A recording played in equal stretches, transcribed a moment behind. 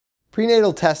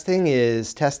Prenatal testing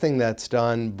is testing that's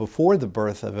done before the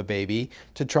birth of a baby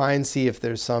to try and see if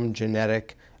there's some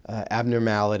genetic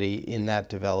abnormality in that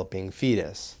developing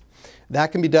fetus.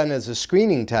 That can be done as a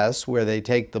screening test where they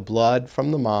take the blood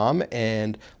from the mom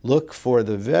and look for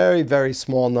the very, very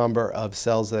small number of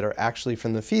cells that are actually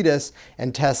from the fetus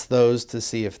and test those to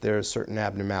see if there are certain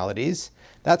abnormalities.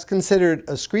 That's considered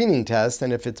a screening test,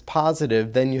 and if it's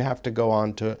positive, then you have to go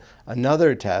on to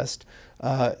another test.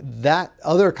 That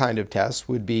other kind of test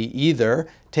would be either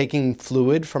taking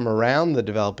fluid from around the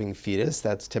developing fetus,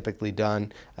 that's typically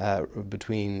done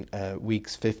between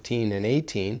weeks 15 and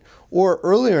 18, or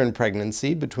earlier in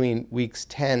pregnancy, between weeks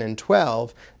 10 and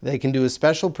 12, they can do a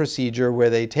special procedure where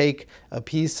they take a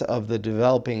piece of the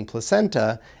developing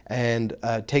placenta and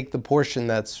take the portion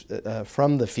that's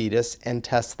from the fetus and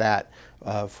test that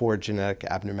for genetic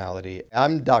abnormality.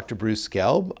 I'm Dr. Bruce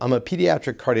Gelb. I'm a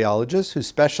pediatric cardiologist who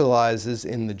specializes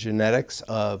in the genetics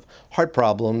of heart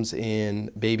problems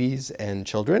in babies and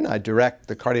children. I direct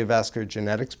the cardiovascular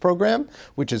genetics program,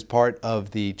 which is part of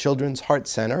the Children's Heart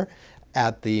Center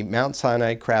at the Mount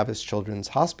Sinai Kravis Children's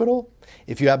Hospital.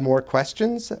 If you have more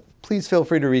questions, please feel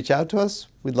free to reach out to us.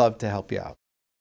 We'd love to help you out.